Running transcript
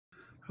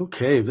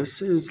Okay,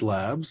 this is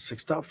Lab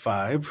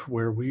 6.5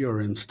 where we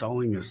are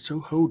installing a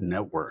SOHO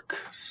network.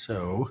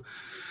 So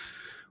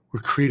we're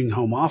creating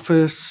home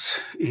office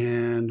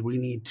and we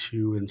need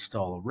to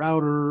install a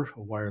router, a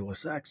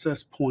wireless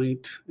access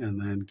point, and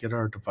then get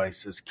our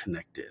devices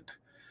connected.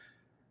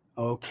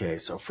 Okay,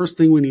 so first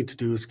thing we need to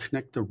do is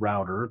connect the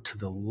router to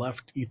the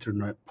left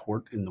Ethernet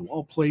port in the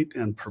wall plate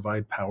and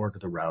provide power to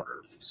the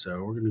router.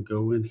 So we're going to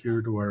go in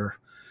here to our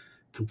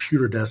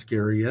computer desk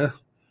area.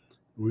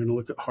 We're going to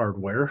look at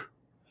hardware.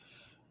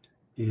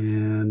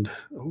 And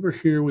over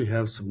here we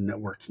have some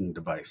networking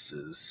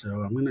devices.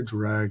 So I'm going to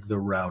drag the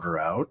router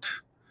out.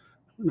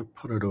 I'm going to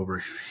put it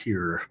over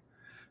here.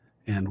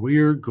 And we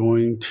are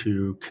going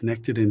to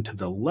connect it into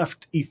the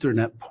left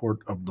Ethernet port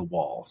of the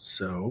wall.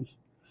 So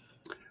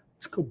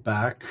let's go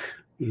back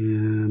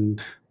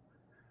and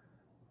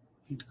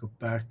need to go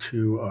back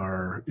to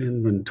our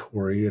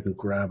inventory and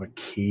grab a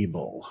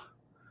cable.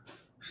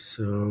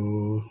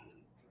 So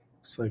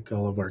looks like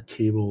all of our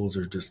cables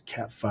are just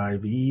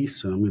Cat5e,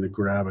 so I'm going to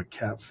grab a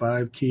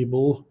Cat5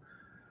 cable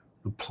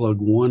and plug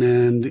one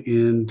end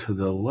into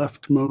the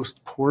leftmost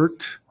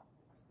port.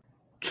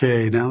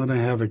 Okay, now that I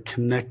have it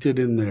connected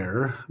in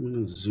there, I'm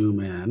going to zoom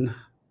in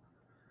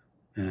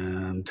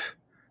and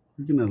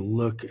we're going to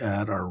look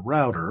at our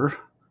router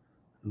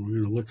and we're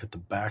going to look at the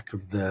back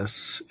of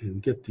this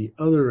and get the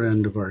other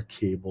end of our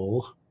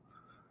cable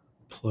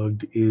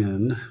plugged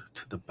in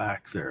to the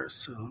back there.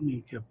 So let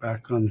me get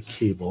back on the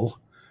cable.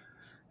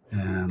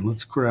 And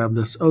let's grab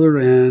this other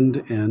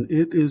end, and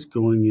it is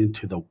going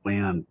into the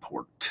WAN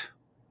port,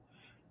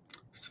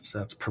 since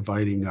that's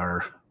providing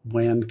our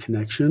WAN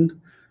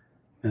connection.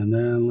 And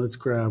then let's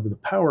grab the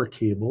power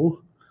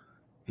cable,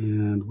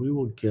 and we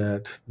will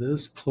get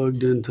this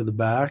plugged into the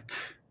back,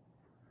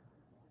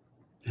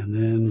 and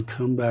then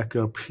come back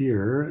up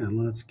here,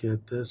 and let's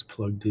get this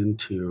plugged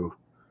into,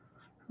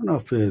 I don't know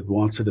if it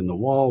wants it in the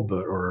wall,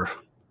 or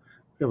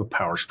we have a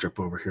power strip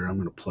over here. I'm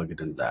going to plug it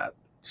in that.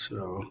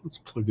 So let's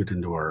plug it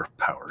into our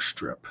power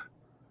strip.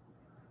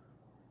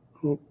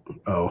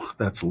 Oh,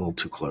 that's a little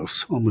too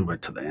close. I'll move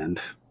it to the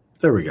end.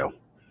 There we go.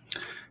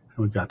 And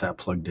we got that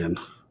plugged in.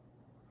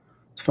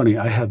 It's funny,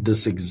 I had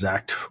this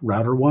exact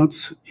router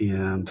once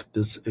and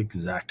this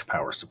exact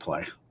power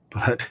supply,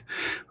 but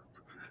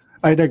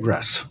I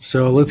digress.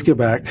 So let's get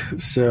back.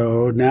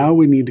 So now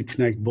we need to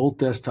connect both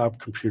desktop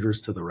computers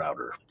to the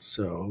router.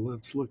 So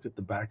let's look at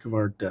the back of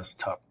our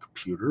desktop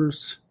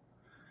computers.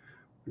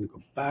 I'm going to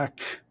go back.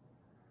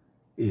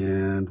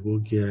 And we'll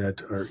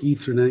get our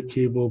Ethernet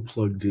cable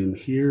plugged in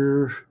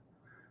here.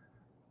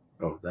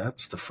 Oh,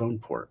 that's the phone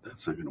port.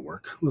 That's not going to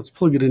work. Let's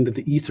plug it into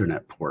the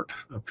Ethernet port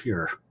up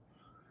here.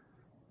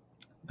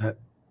 That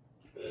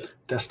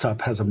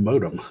desktop has a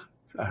modem.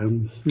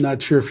 I'm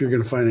not sure if you're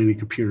going to find any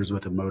computers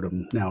with a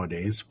modem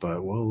nowadays,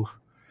 but we'll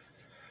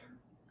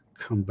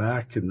come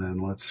back and then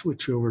let's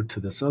switch over to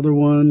this other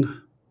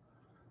one.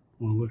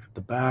 We'll look at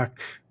the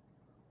back.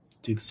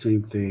 Do the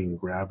same thing,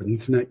 grab an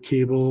Ethernet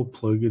cable,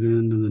 plug it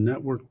into the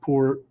network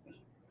port,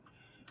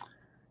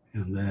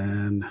 and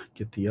then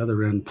get the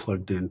other end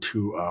plugged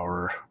into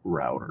our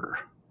router.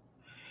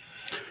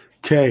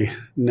 Okay,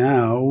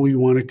 now we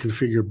want to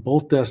configure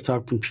both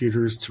desktop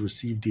computers to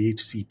receive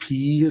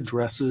DHCP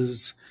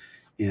addresses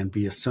and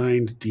be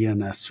assigned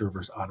DNS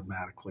servers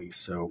automatically.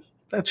 So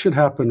that should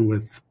happen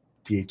with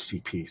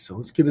DHCP. So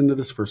let's get into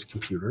this first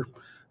computer.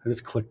 I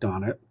just clicked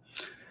on it.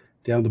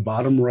 Down the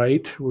bottom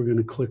right, we're going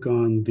to click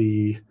on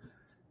the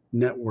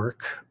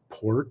network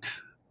port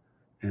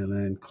and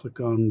then click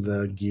on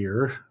the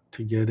gear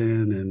to get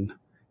in and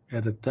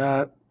edit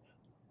that.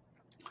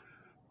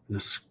 I'm going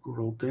to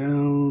scroll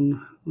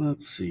down.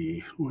 Let's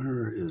see,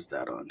 where is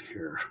that on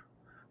here?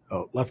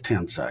 Oh,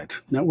 left-hand side,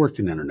 network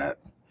and internet.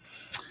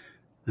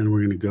 Then we're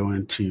going to go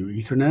into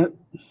Ethernet.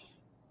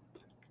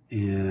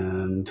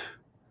 And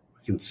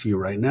we can see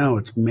right now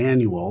it's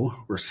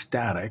manual or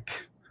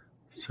static.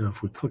 So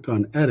if we click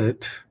on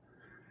edit,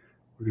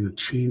 we're going to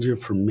change it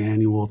from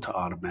manual to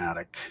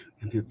automatic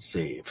and hit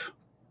save.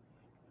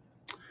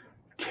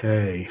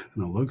 Okay,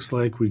 and it looks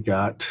like we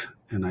got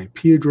an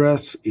IP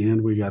address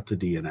and we got the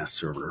DNS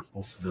server.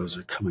 Both of those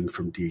are coming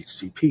from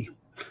DHCP.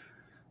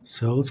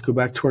 So let's go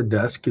back to our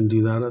desk and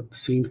do that the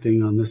same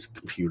thing on this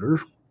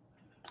computer.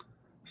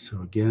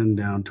 So again,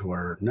 down to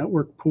our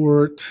network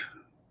port,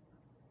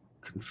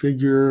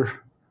 configure,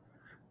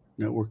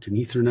 network and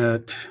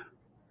Ethernet,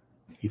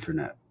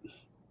 Ethernet.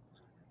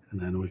 And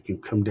then we can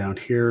come down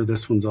here.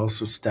 This one's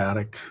also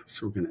static,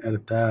 so we're going to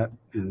edit that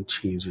and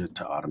change it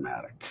to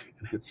automatic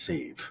and hit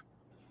save.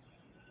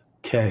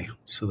 Okay,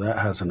 so that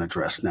has an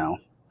address now.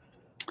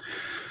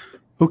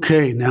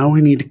 Okay, now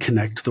we need to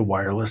connect the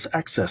wireless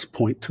access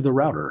point to the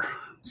router.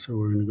 So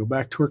we're going to go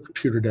back to our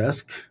computer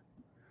desk,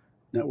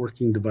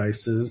 networking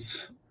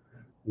devices,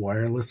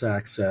 wireless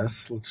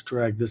access. Let's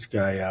drag this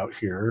guy out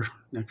here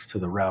next to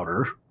the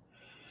router.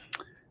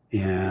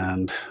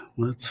 And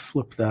let's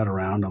flip that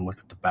around and look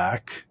at the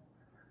back.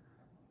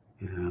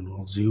 And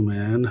we'll zoom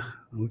in. It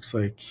looks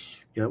like,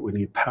 yeah, we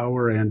need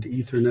power and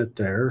Ethernet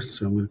there.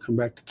 So I'm going to come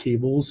back to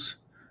cables,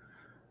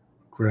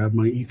 grab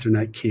my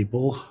Ethernet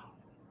cable,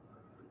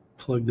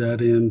 plug that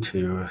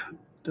into,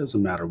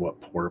 doesn't matter what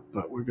port,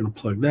 but we're going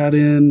to plug that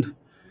in,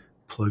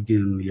 plug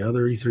in the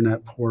other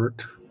Ethernet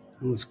port.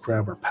 And let's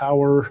grab our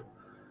power,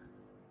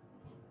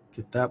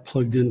 get that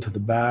plugged into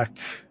the back,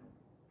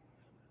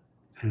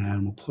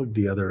 and we'll plug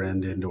the other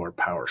end into our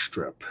power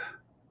strip.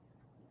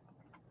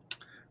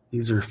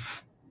 These are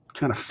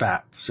kind of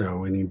fat, so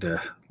we need to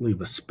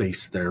leave a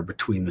space there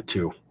between the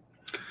two.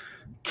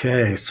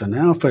 Okay, so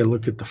now if I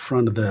look at the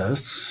front of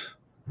this,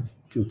 you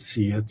can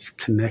see it's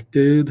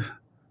connected.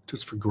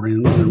 Just for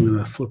grins, I'm going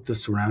to flip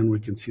this around. We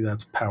can see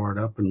that's powered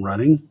up and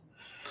running.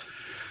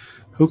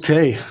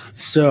 Okay,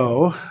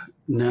 so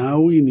now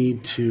we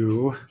need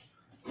to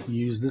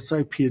use this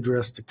IP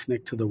address to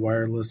connect to the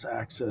wireless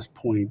access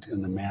point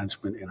in the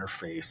management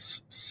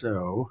interface.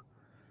 So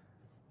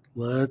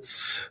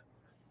let's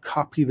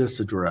copy this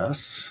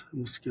address.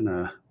 I'm just going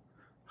to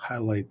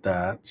highlight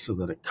that so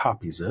that it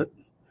copies it.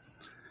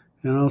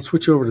 And I'll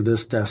switch over to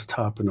this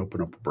desktop and open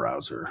up a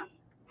browser.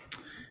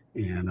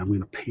 And I'm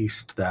going to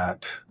paste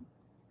that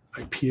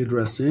IP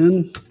address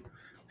in,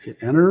 hit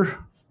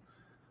enter.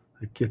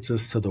 It gets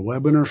us to the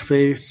web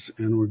interface,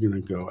 and we're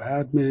going to go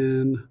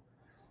admin,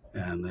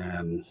 and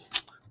then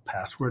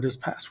password is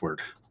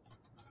password.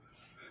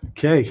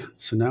 Okay,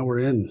 so now we're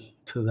in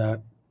to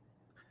that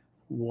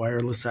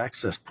wireless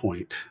access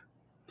point.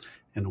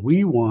 And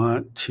we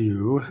want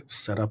to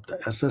set up the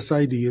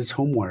SSID as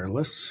home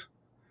wireless.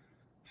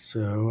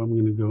 So I'm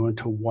going to go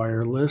into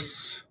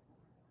wireless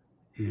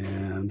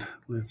and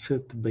let's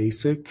hit the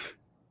basic.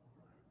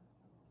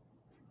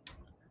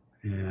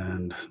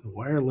 And the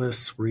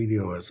wireless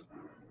radio is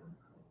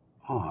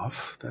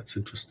off. That's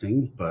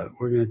interesting, but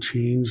we're going to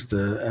change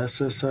the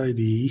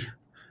SSID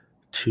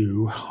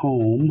to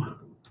home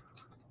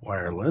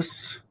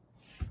wireless.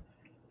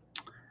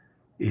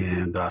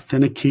 And the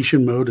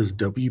authentication mode is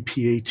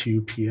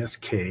WPA2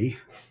 PSK.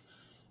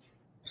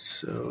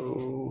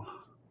 So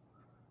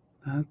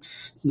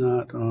that's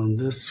not on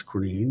this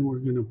screen. We're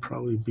going to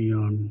probably be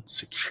on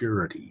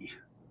security.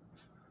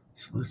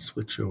 So let's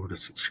switch over to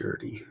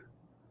security.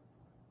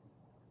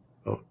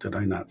 Oh, did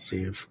I not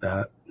save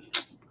that?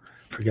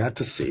 Forgot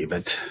to save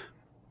it.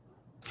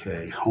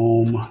 Okay,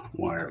 home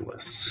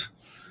wireless.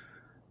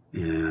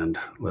 And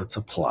let's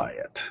apply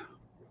it.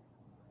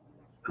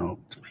 Oh,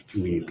 it's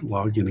making me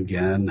log in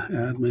again.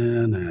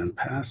 Admin and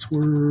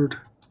password.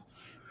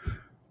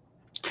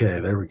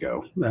 Okay, there we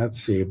go. That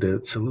saved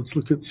it. So let's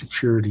look at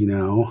security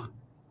now.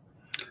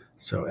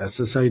 So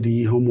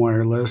SSID, home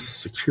wireless,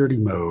 security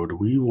mode.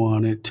 We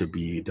want it to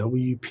be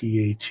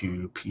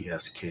WPA2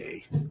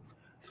 PSK.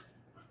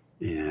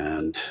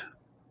 And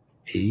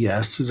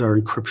AES is our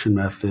encryption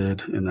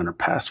method. And then our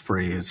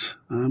passphrase,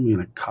 I'm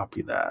going to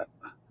copy that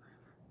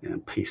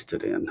and paste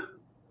it in.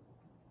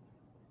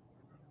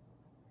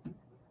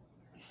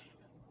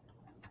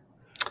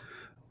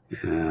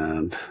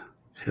 And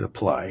hit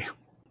apply.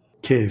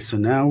 Okay, so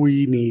now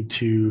we need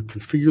to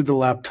configure the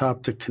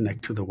laptop to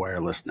connect to the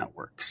wireless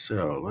network.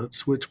 So let's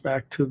switch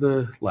back to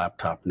the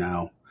laptop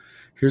now.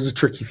 Here's a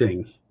tricky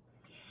thing.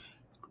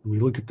 When we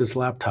look at this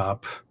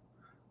laptop,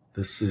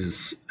 this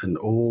is an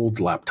old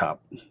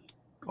laptop.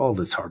 All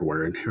this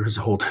hardware in here is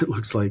old, it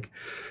looks like.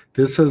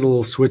 This has a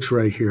little switch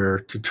right here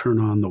to turn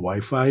on the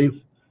Wi-Fi.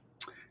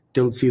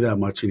 Don't see that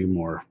much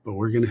anymore, but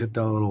we're going to hit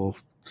that little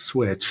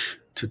switch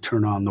to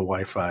turn on the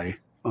Wi-Fi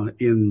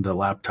in the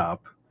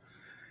laptop.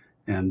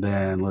 And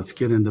then let's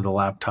get into the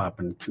laptop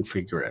and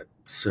configure it.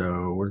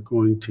 So we're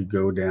going to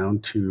go down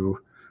to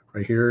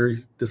right here.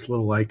 This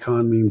little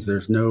icon means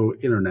there's no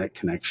internet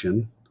connection.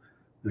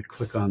 I'm going to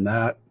click on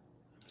that.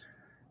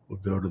 We'll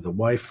go to the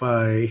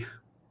Wi-Fi,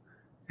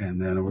 and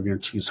then we're going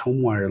to choose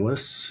home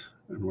wireless,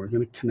 and we're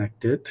going to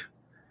connect it.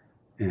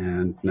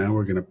 And now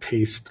we're going to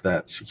paste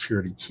that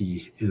security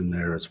key in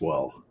there as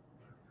well.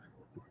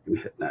 We're going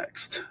to hit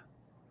next.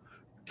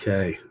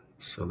 Okay,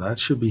 so that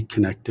should be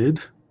connected.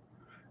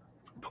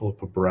 Pull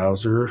up a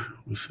browser,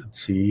 we should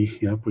see,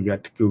 yep, we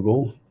got to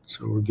Google,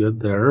 so we're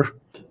good there.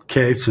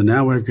 Okay, so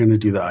now we're going to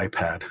do the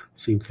iPad.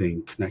 Same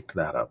thing, connect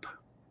that up.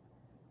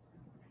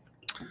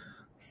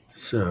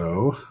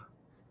 So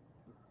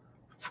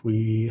if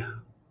we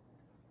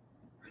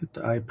hit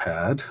the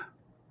iPad,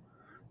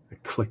 I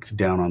clicked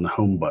down on the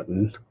home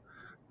button,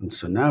 and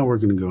so now we're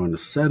going to go into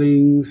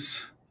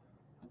settings,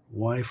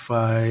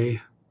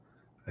 Wi-Fi.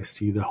 I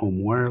see the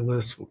home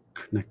wireless, we'll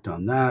connect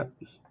on that.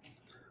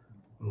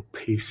 We'll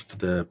paste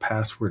the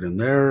password in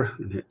there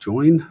and hit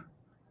join.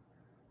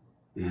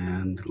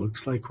 And it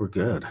looks like we're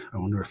good. I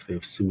wonder if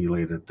they've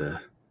simulated the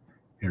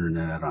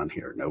internet on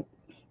here. Nope,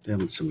 they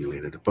haven't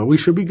simulated it, but we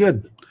should be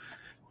good.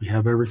 We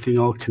have everything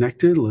all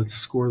connected. Let's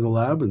score the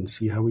lab and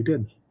see how we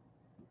did.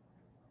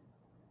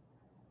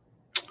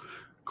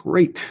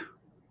 Great.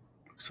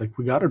 Looks like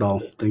we got it all.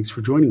 Thanks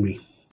for joining me.